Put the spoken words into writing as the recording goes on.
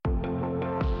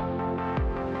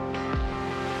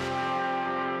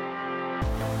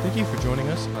Thank you for joining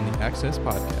us on the Access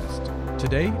Podcast.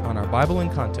 Today, on our Bible in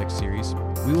Context series,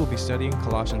 we will be studying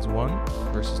Colossians 1,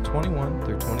 verses 21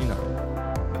 through 29.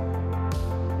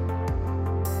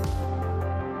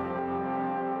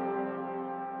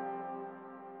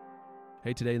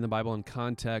 Hey, today in the Bible in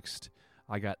Context,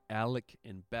 I got Alec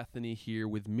and Bethany here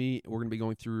with me. We're going to be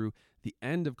going through the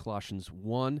end of Colossians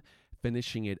 1,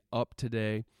 finishing it up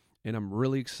today, and I'm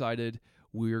really excited.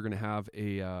 We're going to have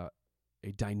a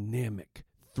dynamic,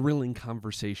 thrilling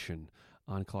conversation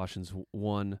on Colossians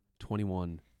 1,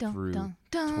 21 through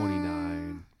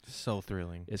 29. So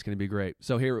thrilling. It's going to be great.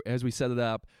 So here, as we set it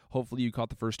up, hopefully you caught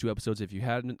the first two episodes. If you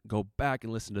hadn't, go back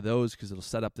and listen to those because it'll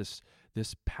set up this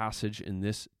passage in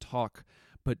this talk.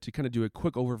 But to kind of do a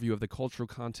quick overview of the cultural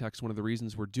context, one of the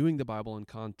reasons we're doing the Bible in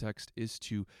context is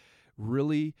to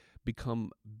really become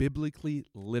biblically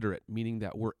literate, meaning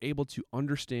that we're able to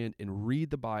understand and read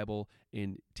the Bible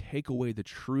and take away the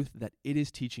truth that it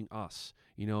is teaching us.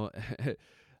 You know,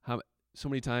 so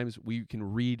many times we can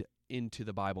read into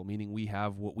the Bible, meaning we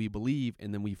have what we believe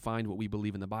and then we find what we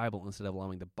believe in the Bible instead of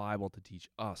allowing the Bible to teach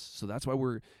us. So that's why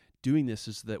we're doing this,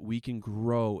 is so that we can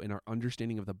grow in our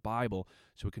understanding of the Bible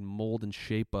so it can mold and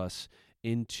shape us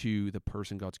into the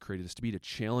person God's created us to be, to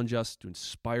challenge us, to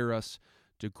inspire us,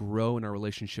 to grow in our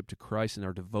relationship to Christ and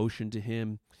our devotion to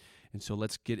Him. And so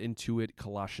let's get into it.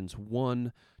 Colossians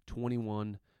 1,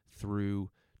 21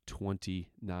 through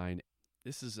 29.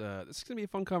 This is going to be a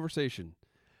fun conversation.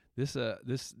 These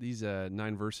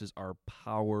 9 verses are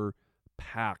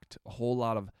power-packed. A whole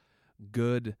lot of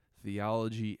good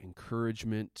theology,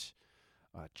 encouragement,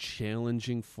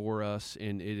 challenging for us,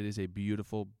 and it is a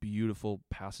beautiful, beautiful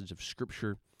passage of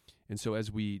Scripture. And so as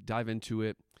we dive into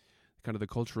it, kind of the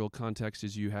cultural context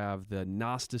is you have the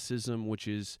Gnosticism, which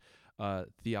is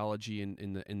theology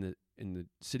in the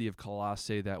city of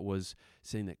Colossae that was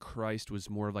saying that Christ was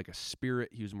more of like a spirit,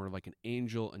 he was more of like an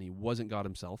angel, and he wasn't God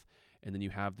himself. And then you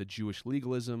have the Jewish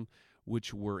legalism,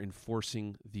 which were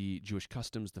enforcing the Jewish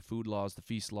customs, the food laws, the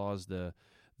feast laws, the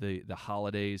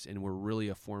holidays, and were really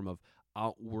a form of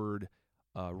outward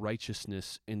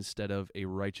righteousness instead of a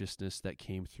righteousness that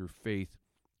came through faith,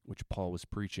 which Paul was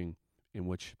preaching, in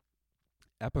which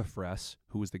Epaphras,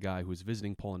 who was the guy who was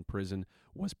visiting Paul in prison,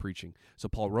 was preaching. So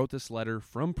Paul wrote this letter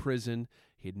from prison.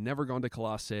 He had never gone to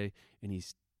Colossae, and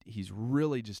he's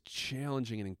really just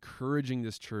challenging and encouraging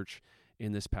this church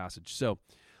in this passage. So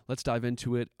let's dive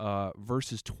into it.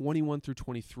 Verses 21 through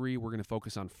 23, we're going to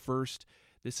focus on first.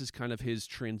 This is kind of his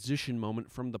transition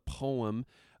moment from the poem,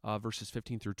 verses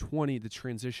 15 through 20, the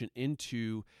transition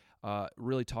into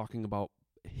really talking about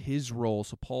his role.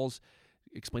 So Paul's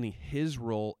explaining his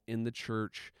role in the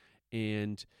church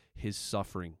and his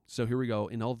suffering. So here we go.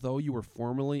 And although you were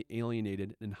formerly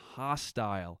alienated and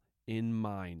hostile in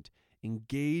mind,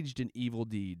 engaged in evil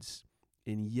deeds,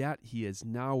 and yet he has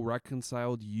now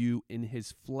reconciled you in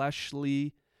his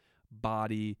fleshly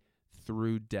body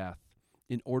through death,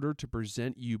 in order to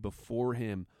present you before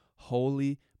him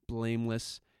holy,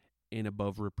 blameless, and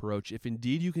above reproach. If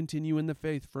indeed you continue in the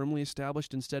faith, firmly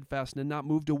established and steadfast, and not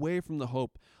moved away from the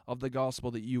hope of the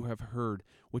gospel that you have heard,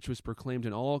 which was proclaimed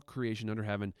in all creation under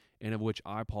heaven, and of which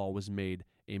I, Paul, was made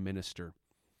a minister.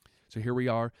 So here we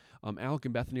are. Alec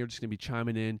and Bethany are just going to be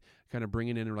chiming in, kind of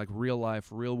bringing in like real life,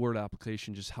 real word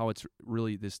application, just how it's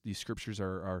really these scriptures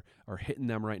are hitting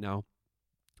them right now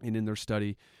and in their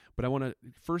study. But I want to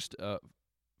first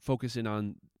focus in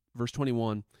on verse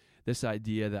 21, this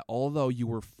idea that although you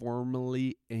were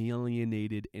formerly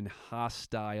alienated and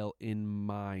hostile in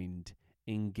mind,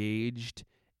 engaged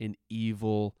in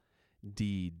evil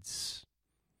deeds.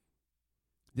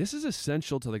 This is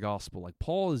essential to the gospel. Like,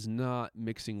 Paul is not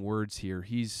mixing words here.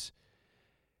 He's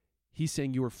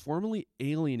saying you were formerly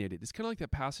alienated. It's kind of like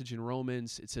that passage in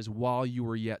Romans. It says, while you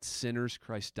were yet sinners,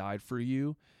 Christ died for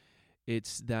you.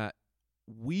 It's that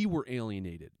we were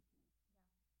alienated.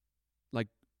 Like,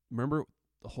 remember,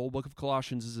 the whole book of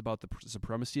Colossians is about the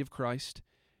supremacy of Christ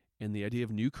and the idea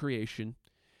of new creation,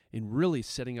 and really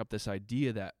setting up this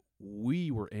idea that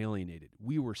we were alienated.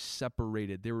 We were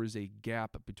separated. There was a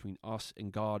gap between us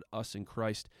and God, us and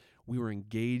Christ. We were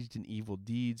engaged in evil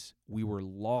deeds. We were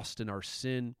lost in our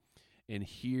sin. And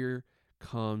here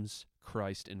comes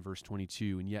Christ in verse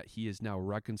 22, and yet he has now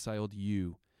reconciled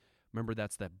you. Remember,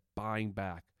 that's that buying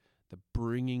back, the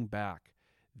bringing back,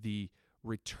 the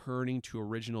returning to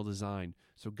original design.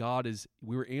 So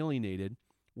we were alienated,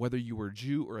 whether you were a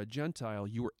Jew or a Gentile,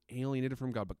 you were alienated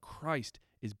from God, but Christ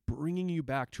is bringing you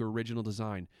back to original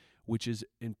design, which is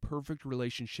in perfect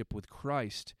relationship with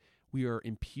Christ. We are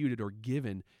imputed or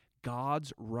given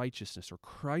God's righteousness or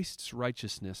Christ's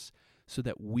righteousness so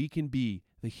that we can be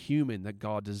the human that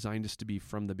God designed us to be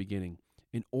from the beginning.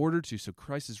 in order to, so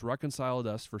Christ has reconciled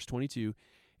us, verse 22,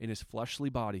 in his fleshly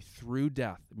body through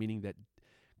death, meaning that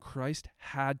Christ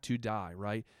had to die,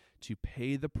 right, to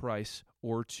pay the price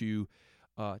or to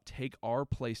take our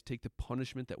place, take the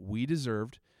punishment that we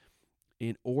deserved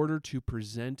in order to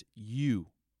present you,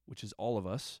 which is all of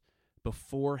us,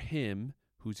 before him,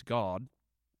 who's God,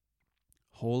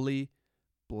 holy,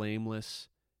 blameless,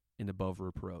 and above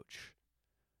reproach.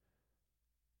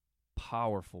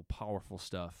 Powerful, powerful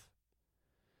stuff.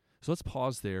 So let's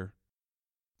pause there,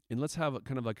 and let's have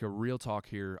kind of like a real talk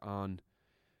here on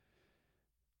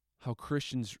how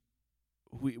Christians,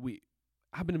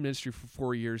 I've been in ministry for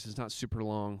 4 years. It's not super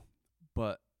long,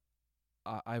 but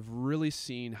I've really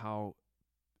seen how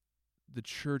the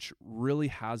church really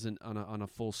hasn't, on a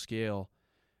full scale,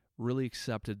 really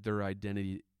accepted their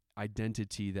identity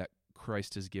that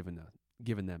Christ has given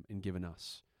them and given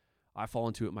us. I fall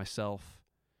into it myself,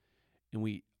 and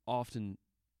we often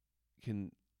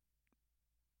can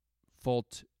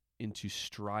fault into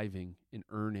striving and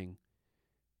earning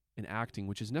and acting,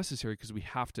 which is necessary because we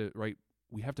have to, right?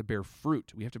 We have to bear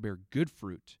fruit. We have to bear good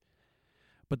fruit.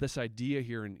 But this idea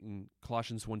here in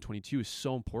Colossians 1:22 is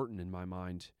so important in my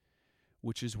mind,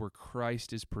 which is where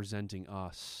Christ is presenting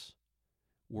us.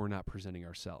 We're not presenting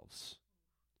ourselves.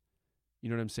 You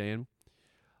know what I'm saying?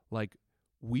 Like,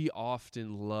 we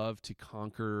often love to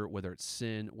conquer, whether it's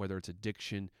sin, whether it's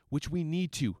addiction, which we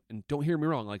need to. And don't hear me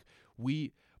wrong.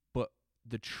 But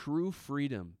the true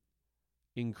freedom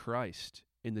in Christ,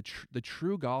 in the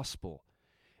true gospel,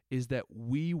 is that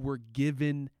we were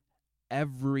given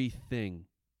everything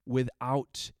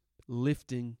without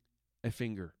lifting a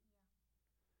finger.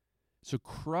 So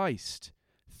Christ,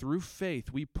 through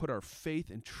faith, we put our faith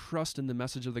and trust in the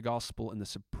message of the gospel and the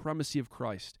supremacy of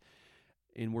Christ.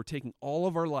 And we're taking all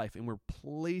of our life and we're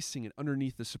placing it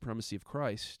underneath the supremacy of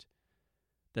Christ.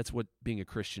 That's what being a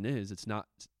Christian is. It's not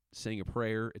saying a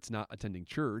prayer. It's not attending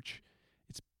church.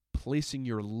 It's placing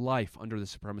your life under the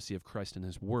supremacy of Christ and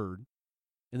his word.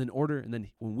 And then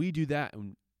when we do that,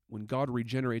 and when God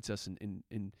regenerates us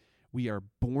and we are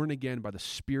born again by the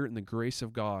Spirit and the grace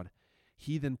of God,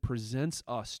 he then presents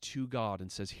us to God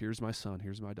and says, here's my son,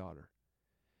 here's my daughter.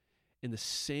 In the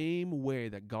same way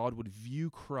that God would view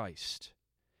Christ,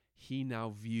 he now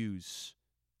views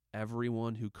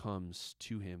everyone who comes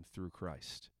to him through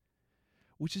Christ,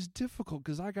 which is difficult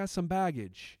because I got some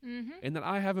baggage and that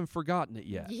I haven't forgotten it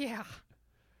yet. Yeah.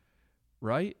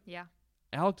 Right? Yeah.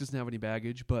 Alec doesn't have any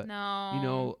baggage, but,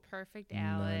 no, perfect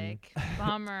Alec.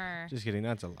 Bummer. Just kidding.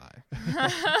 That's a lie.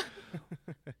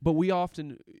 But we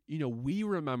often, we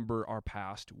remember our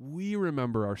past. We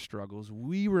remember our struggles.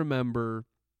 We remember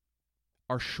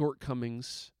our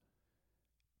shortcomings.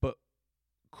 But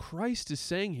Christ is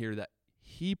saying here that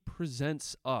he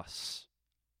presents us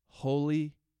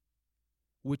holy,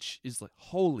 which is like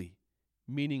holy,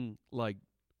 meaning like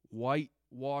white,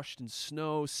 washed in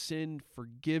snow, sin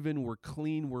forgiven, we're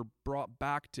clean, we're brought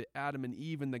back to Adam and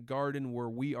Eve in the garden where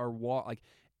we are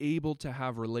able to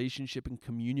have relationship and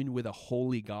communion with a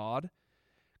holy God,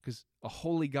 because a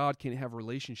holy God can't have a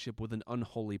relationship with an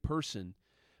unholy person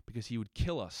because he would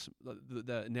kill us.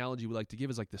 The analogy we like to give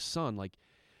is like the sun. Like,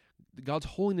 God's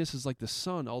holiness is like the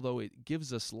sun, although it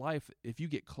gives us life. If you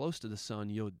get close to the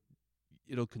sun,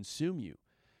 it'll consume you.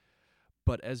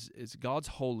 But as God's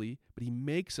holy, but he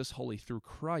makes us holy through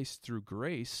Christ, through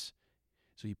grace.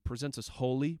 So he presents us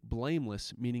holy,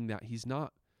 blameless, meaning that he's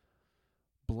not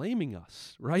blaming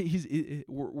us, right?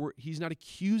 He's not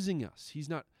accusing us. He's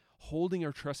not holding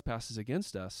our trespasses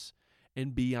against us,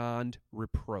 and beyond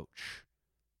reproach.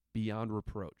 Beyond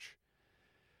reproach.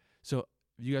 So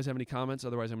if you guys have any comments,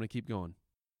 otherwise I'm going to keep going.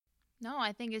 No,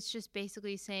 I think it's just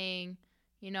basically saying,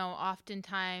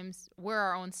 oftentimes we're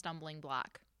our own stumbling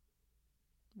block.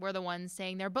 We're the ones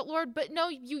saying there, but Lord, but no,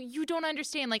 you don't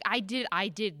understand. Like, I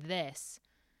did this.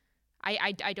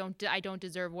 I don't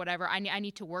deserve whatever. I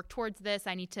need to work towards this.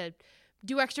 I need to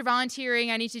do extra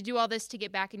volunteering. I need to do all this to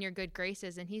get back in your good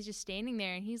graces. And he's just standing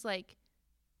there and he's like,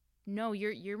 no,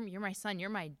 you're my son. You're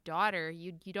my daughter.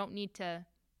 You don't need to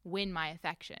win my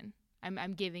affection.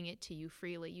 I'm giving it to you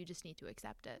freely. You just need to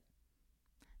accept it.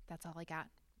 That's all I got.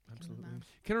 Absolutely.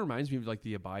 Kind of reminds me of like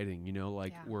the abiding,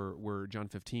 where John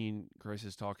 15, Christ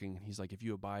is talking, and he's like, if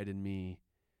you abide in me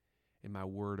and my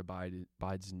word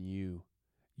abides in you,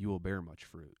 you will bear much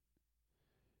fruit.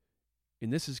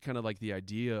 And this is kind of like the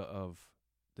idea of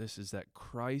this is that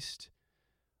Christ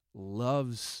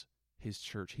loves his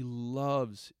church. He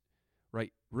loves,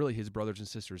 right, really his brothers and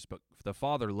sisters, but the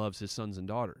Father loves his sons and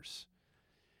daughters.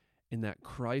 And that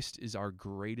Christ is our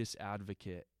greatest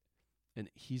advocate. And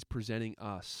he's presenting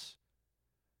us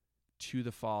to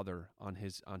the Father on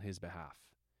his behalf.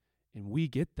 And we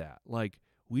get that. Like,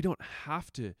 we don't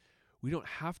have to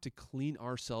clean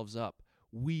ourselves up.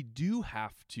 We do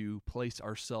have to place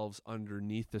ourselves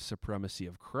underneath the supremacy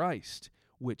of Christ,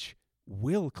 which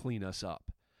will clean us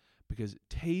up. Because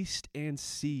taste and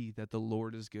see that the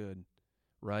Lord is good,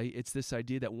 right? It's this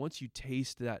idea that once you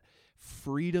taste that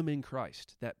freedom in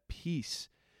Christ, that peace,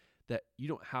 that you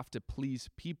don't have to please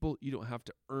people, you don't have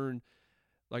to earn,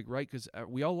 like, right? Because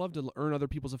we all love to earn other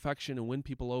people's affection and win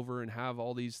people over and have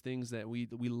all these things that we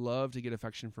love to get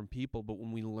affection from people. But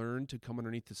when we learn to come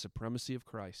underneath the supremacy of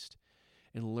Christ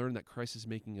and learn that Christ is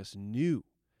making us new,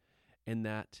 and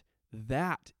that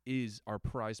is our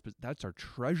prize, but that's our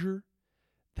treasure,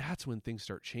 that's when things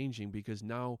start changing, because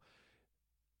now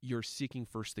you're seeking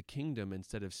first the kingdom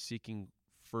instead of seeking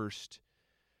first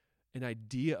an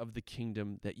idea of the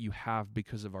kingdom that you have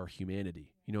because of our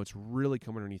humanity. It's really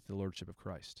come underneath the lordship of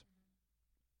Christ.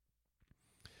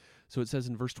 So it says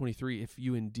in verse 23, if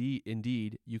you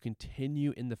indeed you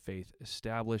continue in the faith,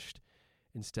 established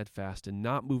and steadfast, and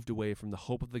not moved away from the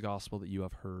hope of the gospel that you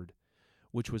have heard,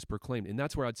 which was proclaimed. And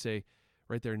that's where I'd say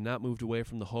right there, not moved away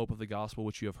from the hope of the gospel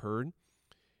which you have heard.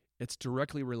 It's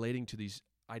directly relating to these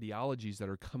ideologies that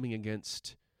are coming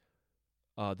against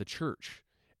the church.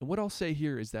 And what I'll say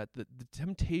here is that the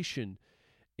temptation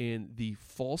and the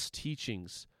false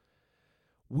teachings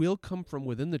will come from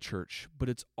within the church, but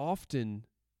it's often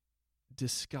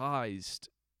disguised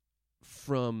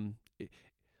from,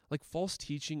 like, false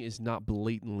teaching is not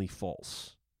blatantly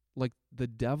false. Like, the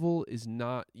devil is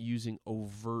not using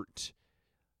overt,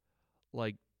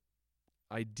 like,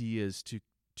 ideas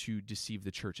to deceive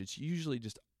the church. It's usually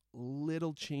just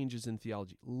little changes in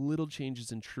theology, little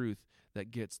changes in truth that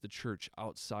gets the church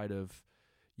outside of,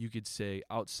 you could say,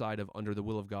 outside of under the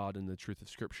will of God and the truth of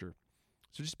Scripture.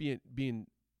 So just being,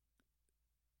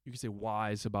 you could say,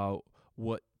 wise about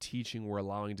what teaching we're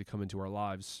allowing to come into our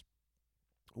lives,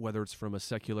 whether it's from a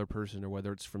secular person or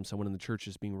whether it's from someone in the church,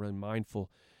 is being really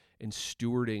mindful and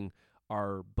stewarding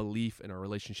our belief and our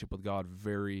relationship with God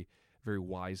very, very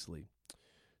wisely.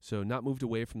 So not moved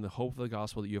away from the hope of the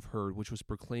gospel that you have heard, which was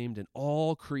proclaimed in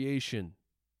all creation.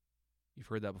 You've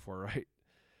heard that before, right?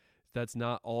 That's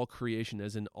not all creation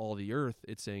as in all the earth.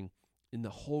 It's saying in the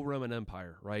whole Roman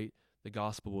Empire, right? The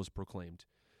gospel was proclaimed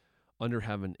under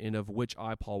heaven, and of which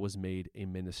I, Paul, was made a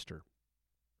minister.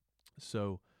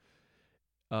 So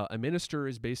a minister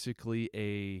is basically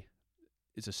a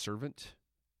servant.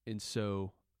 And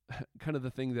so kind of the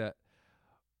thing that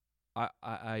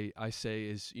I say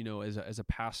is, as a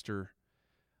pastor,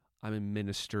 I'm a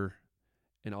minister.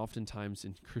 And oftentimes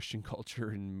in Christian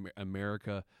culture in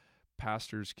America,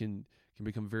 pastors can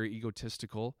become very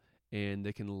egotistical, and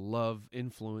they can love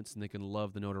influence, and they can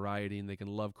love the notoriety, and they can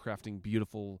love crafting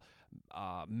beautiful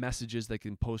messages they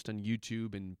can post on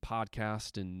YouTube and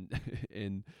podcast and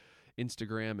and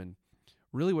Instagram. And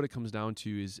really what it comes down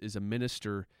to is a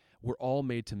minister. We're all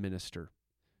made to minister.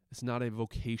 It's not a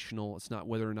vocational. It's not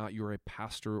whether or not you're a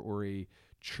pastor or a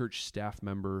church staff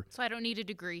member. So I don't need a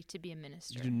degree to be a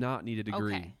minister. You do not need a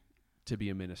degree to be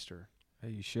a minister. Are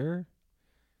you sure?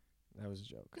 That was a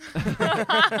joke.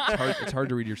 It's hard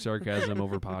to read your sarcasm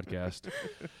over podcast.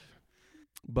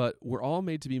 But we're all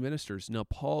made to be ministers. Now,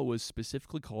 Paul was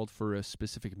specifically called for a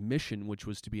specific mission, which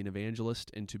was to be an evangelist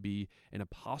and to be an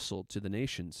apostle to the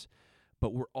nations.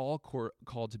 But we're all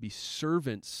called to be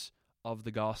servants of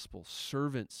the gospel,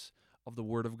 servants of the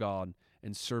word of God,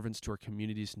 and servants to our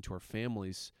communities and to our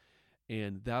families.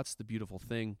 And that's the beautiful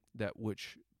thing that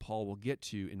which Paul will get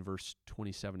to in verse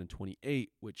 27 and 28,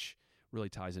 which really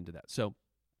ties into that. So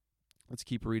let's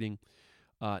keep reading.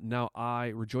 Now I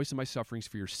rejoice in my sufferings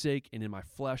for your sake, and in my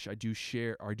flesh I do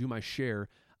my share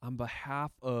on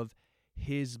behalf of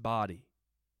his body,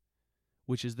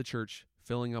 which is the church,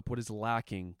 filling up what is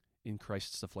lacking in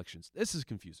Christ's afflictions. This is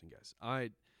confusing, guys.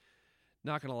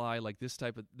 Not gonna lie, like this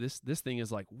thing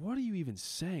is like, what are you even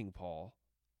saying, Paul?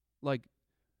 Like,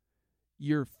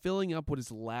 you're filling up what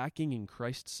is lacking in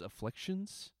Christ's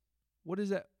afflictions? What does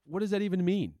that even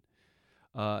mean?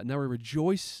 Now I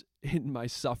rejoice in my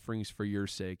sufferings for your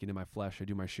sake, and in my flesh I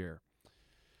do my share.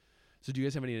 So do you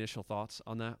guys have any initial thoughts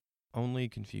on that? Only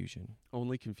confusion.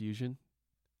 Only confusion?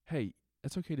 Hey,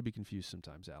 it's okay to be confused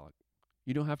sometimes, Alec.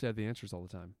 You don't have to have the answers all the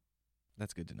time.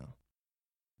 That's good to know.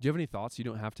 Do you have any thoughts? They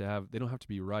don't have to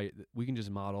be right. We can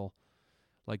just model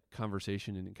like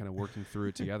conversation and kind of working through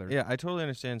it together. Yeah, I totally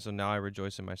understand. So now I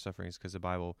rejoice in my sufferings, because the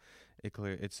Bible,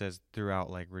 it says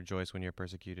throughout, like, rejoice when you're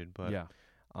persecuted. But yeah.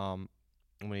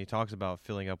 When he talks about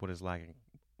filling up what is lacking,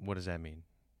 what does that mean?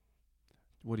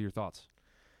 What are your thoughts?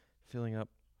 Filling up,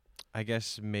 I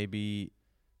guess maybe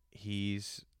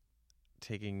he's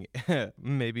taking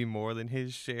maybe more than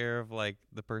his share of like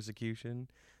the persecution.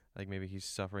 Like maybe he's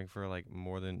suffering for like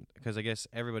more than, because I guess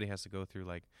everybody has to go through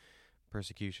like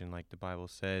persecution. Like the Bible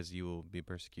says you will be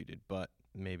persecuted, but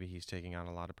maybe he's taking on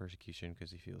a lot of persecution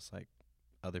because he feels like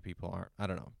other people aren't. I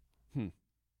don't know.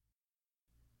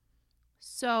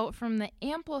 So from the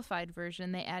Amplified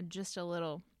version, they add just a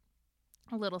little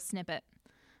snippet.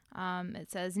 It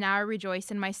says, "Now I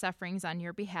rejoice in my sufferings on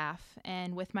your behalf,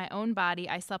 and with my own body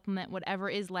I supplement whatever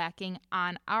is lacking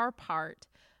on our part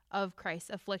of Christ's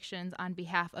afflictions on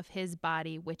behalf of his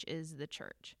body, which is the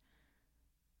church."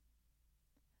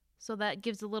 So that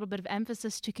gives a little bit of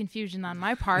emphasis to confusion on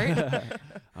my part. I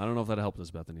don't know if that helped us,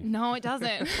 Bethany. No, it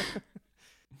doesn't.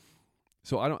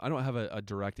 So I don't have a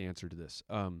direct answer to this.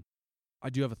 I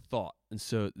do have a thought, and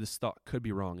so this thought could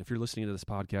be wrong. If you're listening to this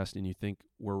podcast and you think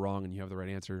we're wrong and you have the right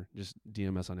answer, just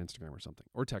DM us on Instagram or something,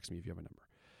 or text me if you have a number.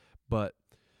 But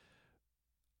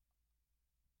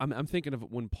I'm thinking of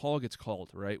when Paul gets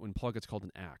called, right? When Paul gets called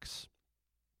in Acts,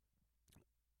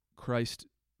 Christ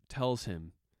tells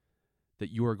him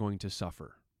that you are going to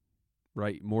suffer,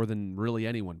 right? More than really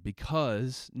anyone,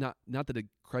 because not that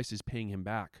Christ is paying him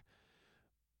back,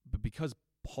 but because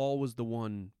Paul was the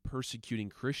one persecuting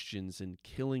Christians and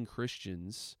killing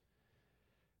Christians,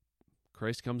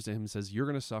 Christ comes to him and says, you're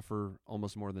going to suffer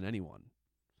almost more than anyone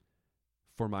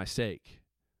for my sake,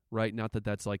 right? Not that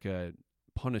that's like a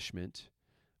punishment,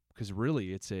 because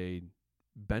really it's a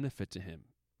benefit to him.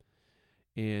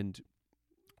 And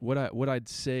what I'd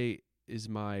say is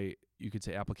you could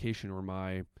say application or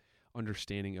my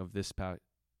understanding of this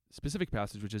specific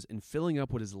passage, which is in filling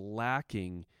up what is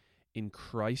lacking in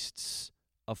Christ's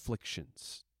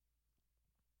afflictions.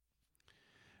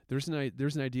 There's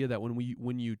an idea that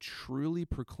when you truly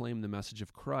proclaim the message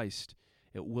of Christ,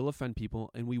 it will offend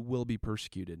people and we will be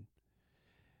persecuted.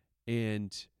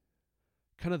 And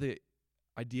kind of the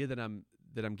idea that I'm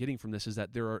getting from this is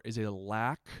that there is a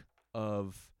lack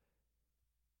of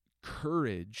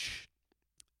courage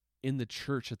in the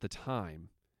church at the time.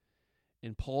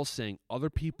 And Paul's saying other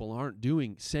people aren't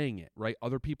saying it, right?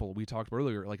 Other people, we talked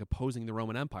earlier, like opposing the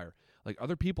Roman Empire. Like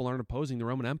other people aren't opposing the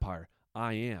Roman Empire.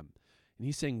 I am. And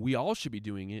he's saying we all should be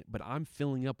doing it, but I'm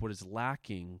filling up what is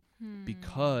lacking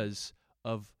because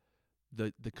of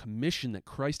the commission that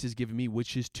Christ has given me,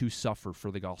 which is to suffer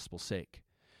for the gospel's sake.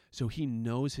 So he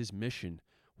knows his mission,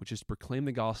 which is to proclaim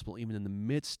the gospel even in the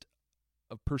midst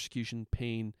of persecution,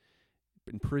 pain,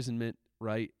 imprisonment,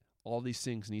 right? All these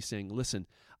things. And he's saying, listen,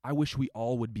 I wish we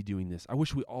all would be doing this. I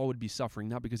wish we all would be suffering,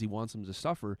 not because he wants them to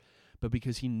suffer, but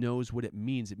because he knows what it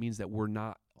means. It means that we're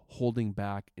not holding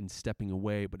back and stepping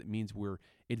away, but it means we're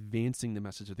advancing the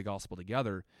message of the gospel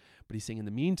together. But he's saying in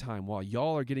the meantime, while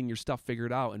y'all are getting your stuff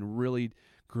figured out and really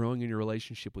growing in your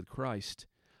relationship with Christ,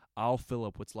 I'll fill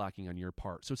up what's lacking on your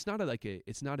part. So it's not I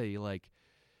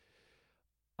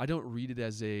don't read it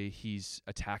as he's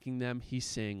attacking them. He's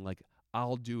saying like,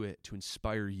 I'll do it to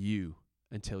inspire you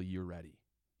until you're ready.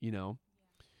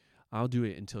 I'll do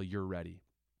it until you're ready.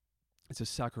 It's a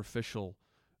sacrificial,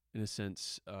 in a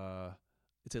sense,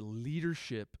 it's a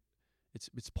leadership.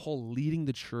 It's Paul leading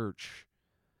the church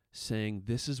saying,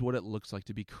 this is what it looks like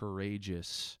to be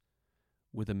courageous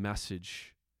with a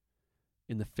message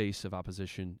in the face of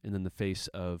opposition and in the face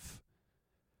of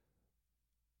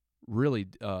really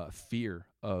fear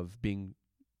of being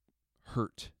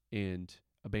hurt and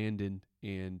abandoned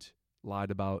and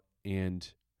lied about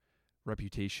and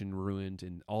reputation ruined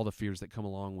and all the fears that come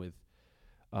along with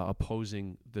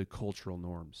opposing the cultural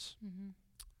norms. Mm-hmm.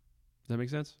 Does that make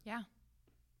sense? Yeah.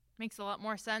 Makes a lot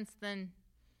more sense than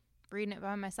reading it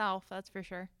by myself, that's for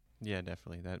sure. Yeah,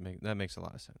 definitely. That makes a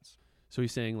lot of sense. So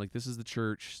he's saying, like, this is the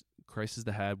church. Christ is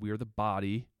the head. We are the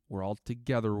body. We're all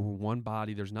together. We're one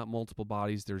body. There's not multiple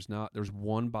bodies. There's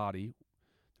one body.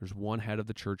 There's one head of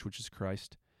the church, which is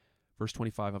Christ. Verse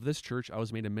 25, of this church I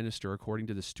was made a minister according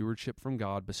to the stewardship from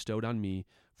God bestowed on me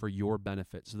for your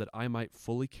benefit, so that I might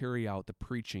fully carry out the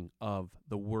preaching of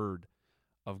the word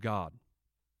of God.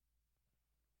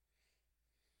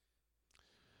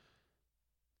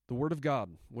 The word of God.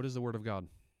 What is the word of God?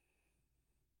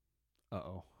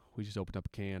 Uh-oh. We just opened up a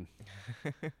can.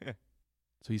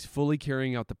 So he's fully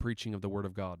carrying out the preaching of the word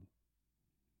of God.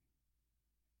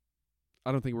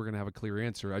 I don't think we're going to have a clear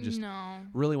answer. I just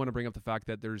really want to bring up the fact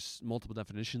that there's multiple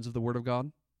definitions of the word of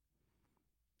God.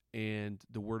 And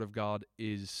the word of God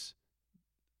is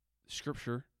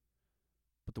scripture.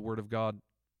 But the word of God,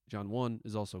 John 1,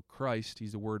 is also Christ.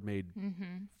 He's the word made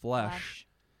flesh.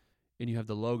 And you have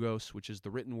the logos, which is the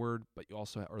written word, but you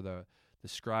also or the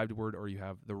scribed word, or you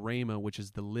have the rhema, which is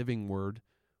the living word,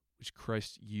 which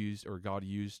Christ used or God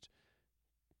used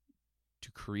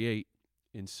to create.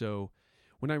 And so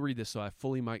when I read this, so I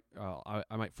fully might,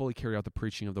 I might fully carry out the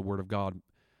preaching of the Word of God.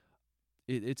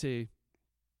 It's a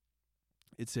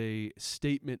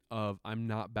statement of I'm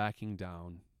not backing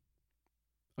down.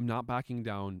 I'm not backing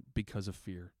down because of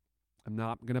fear. I'm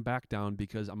not going to back down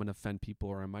because I'm going to offend people,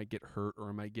 or I might get hurt, or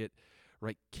I might get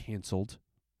canceled.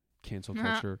 Cancel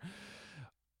culture.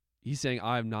 He's saying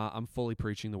I'm fully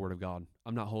preaching the Word of God.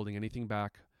 I'm not holding anything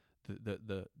back.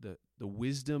 The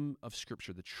wisdom of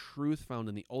Scripture, the truth found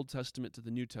in the Old Testament to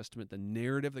the New Testament, the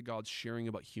narrative that God's sharing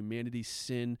about humanity,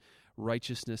 sin,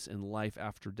 righteousness, and life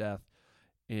after death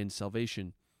and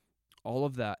salvation, all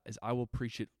of that is I will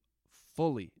preach it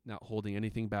fully, not holding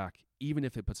anything back, even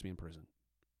if it puts me in prison.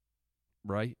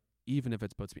 Right? Even if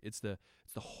it puts me, it's the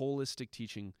holistic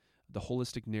teaching, the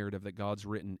holistic narrative that God's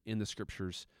written in the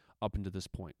Scriptures up until this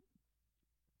point.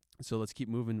 So let's keep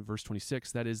moving. Verse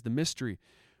 26, that is the mystery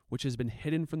which has been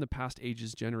hidden from the past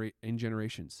ages and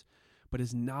generations, but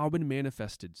has now been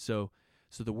manifested. So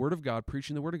the Word of God,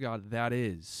 preaching the Word of God, that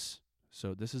is.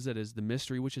 So this is the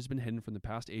mystery which has been hidden from the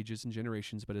past ages and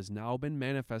generations, but has now been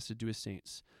manifested to his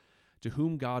saints, to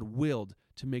whom God willed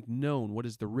to make known what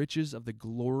is the riches of the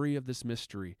glory of this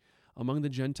mystery among the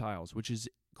Gentiles, which is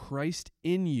Christ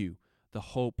in you, the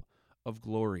hope of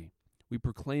glory. We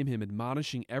proclaim him,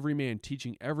 admonishing every man,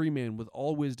 teaching every man with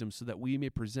all wisdom, so that we may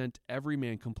present every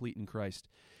man complete in Christ.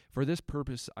 For this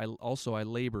purpose I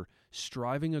labor,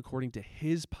 striving according to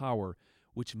his power,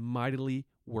 which mightily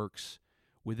works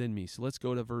within me. So let's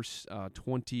go to verse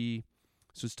 20.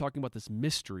 So it's talking about this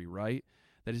mystery, right?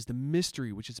 That is the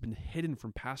mystery which has been hidden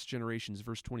from past generations,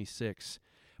 verse 26,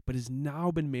 but has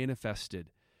now been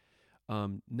manifested,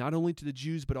 not only to the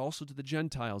Jews, but also to the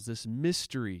Gentiles. This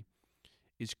mystery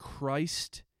is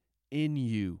Christ in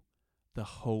you, the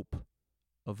hope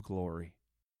of glory.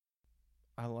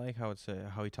 I like how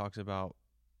how he talks about,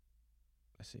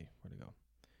 let's see, where'd it go?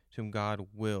 To whom God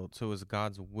willed. So it was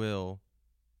God's will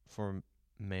for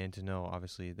man to know,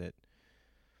 obviously, that,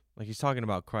 like he's talking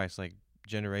about Christ, like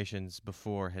generations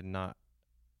before had not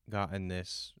gotten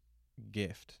this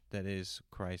gift that is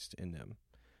Christ in them.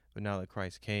 But now that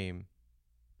Christ came,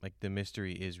 like the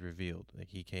mystery is revealed. Like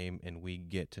he came and we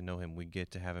get to know him. We get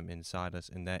to have him inside us.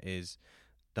 And that is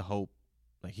the hope.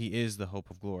 Like he is the hope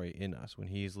of glory in us. When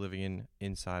he is living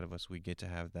inside of us, we get to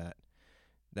have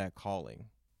that calling.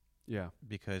 Yeah.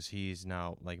 Because he's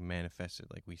now like manifested.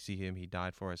 Like we see him, he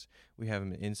died for us. We have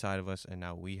him inside of us, and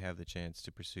now we have the chance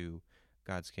to pursue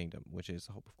God's kingdom, which is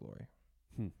the hope of glory.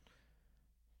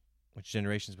 Which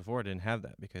generations before didn't have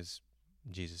that, because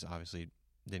Jesus obviously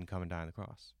didn't come and die on the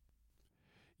cross.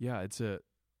 Yeah, it's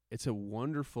a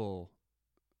wonderful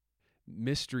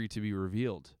mystery to be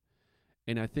revealed.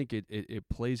 And I think it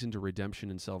plays into redemption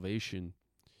and salvation.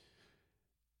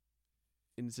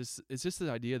 And it's just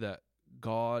the idea that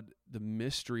God, the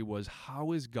mystery was,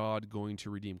 how is God going to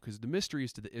redeem? Because the mystery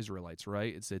is to the Israelites,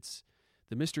 right? It's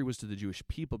the mystery was to the Jewish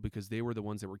people, because they were the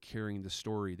ones that were carrying the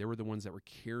story. They were the ones that were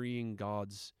carrying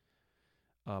God's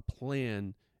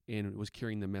plan, and it was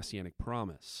carrying the messianic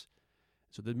promise.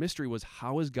 So the mystery was,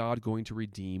 how is God going to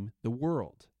redeem the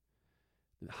world?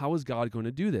 How is God going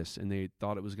to do this? And they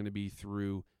thought it was going to be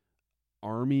through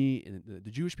army, and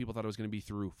the Jewish people thought it was going to be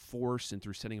through force and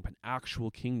through setting up an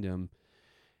actual kingdom.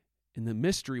 And the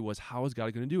mystery was, how is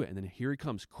God going to do it? And then here he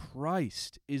comes.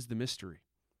 Christ is the mystery.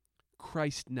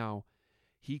 Christ now,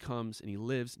 he comes and he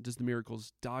lives, does the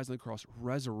miracles, dies on the cross,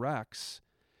 resurrects,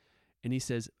 and he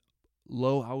says,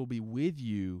 lo, I will be with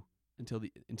you until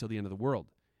the end of the world.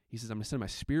 He says, I'm going to send my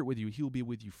spirit with you. He will be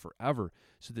with you forever.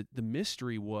 So the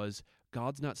mystery was,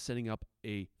 God's not setting up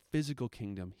a physical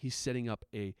kingdom. He's setting up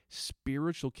a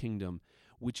spiritual kingdom,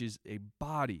 which is a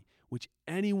body, which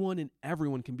anyone and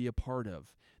everyone can be a part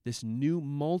of. This new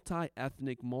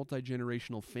multi-ethnic,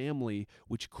 multi-generational family,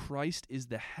 which Christ is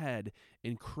the head,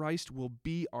 and Christ will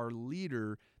be our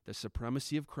leader, the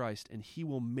supremacy of Christ, and he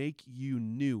will make you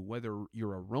new, whether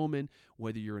you're a Roman,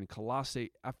 whether you're in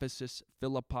Colossae, Ephesus,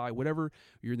 Philippi, whatever,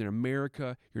 you're in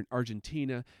America, you're in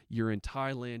Argentina, you're in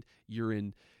Thailand, you're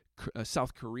in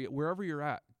South Korea, wherever you're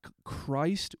at,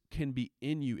 Christ can be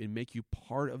in you and make you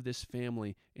part of this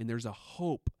family, and there's a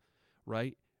hope,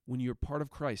 right? When you're part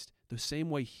of Christ, the same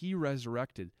way he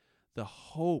resurrected, the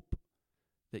hope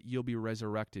that you'll be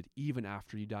resurrected even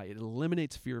after you die. It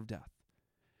eliminates fear of death.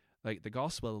 Like the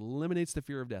gospel eliminates the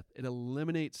fear of death. It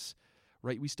eliminates,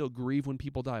 right? We still grieve when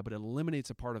people die, but it eliminates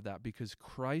a part of that, because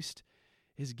Christ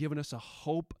has given us a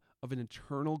hope of an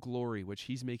eternal glory, which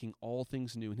he's making all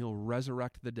things new, and he'll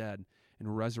resurrect the dead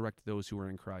and resurrect those who are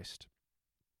in Christ.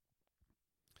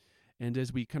 And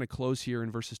as we kind of close here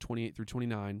in verses 28 through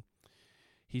 29,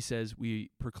 he says,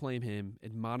 we proclaim him,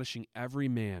 admonishing every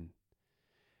man,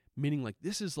 meaning like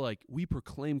this is like we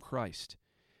proclaim Christ,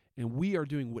 and we are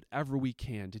doing whatever we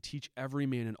can to teach every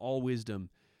man in all wisdom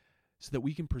so that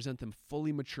we can present them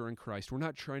fully mature in Christ. We're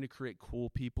not trying to create cool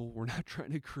people. We're not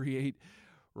trying to create,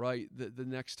 right, the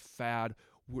next fad.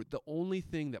 The only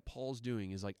thing that Paul's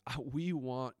doing is like, we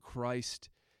want Christ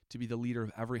to be the leader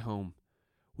of every home.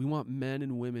 We want men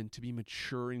and women to be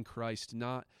mature in Christ,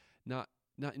 not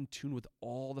in tune with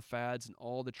all the fads and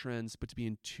all the trends, but to be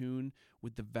in tune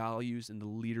with the values and the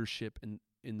leadership and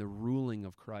in the ruling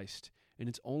of Christ. And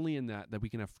it's only in that we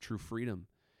can have true freedom.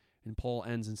 And Paul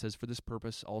ends and says, "For this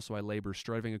purpose also I labor,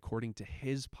 striving according to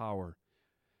his power,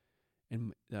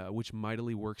 and which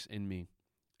mightily works in me."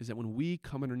 Is that when we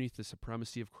come underneath the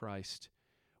supremacy of Christ,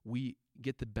 we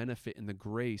get the benefit and the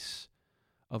grace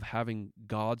of having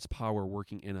God's power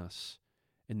working in us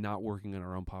and not working in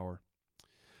our own power.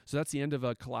 So that's the end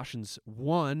of Colossians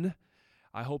 1.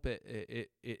 I hope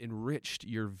it enriched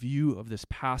your view of this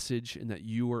passage and that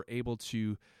you were able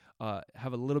to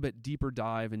have a little bit deeper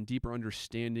dive and deeper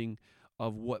understanding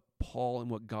of what Paul and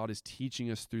what God is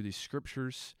teaching us through these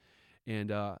scriptures.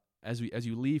 And as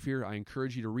you leave here, I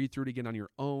encourage you to read through it again on your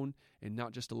own and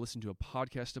not just to listen to a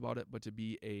podcast about it, but to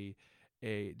be a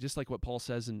just like what Paul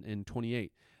says in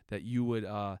 28, that you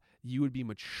would be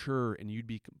mature and you'd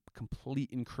be complete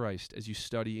in Christ as you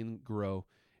study and grow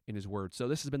in his word. So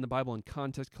this has been the Bible in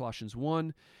Context, Colossians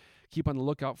 1. Keep on the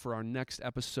lookout for our next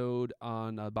episode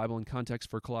on Bible in Context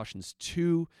for Colossians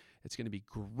 2. It's going to be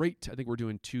great. I think we're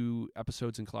doing 2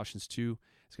 episodes in Colossians 2.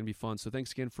 It's going to be fun. So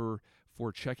thanks again for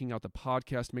checking out the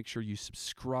podcast. Make sure you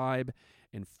subscribe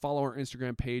and follow our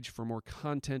Instagram page for more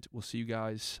content. We'll see you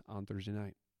guys on Thursday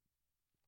night.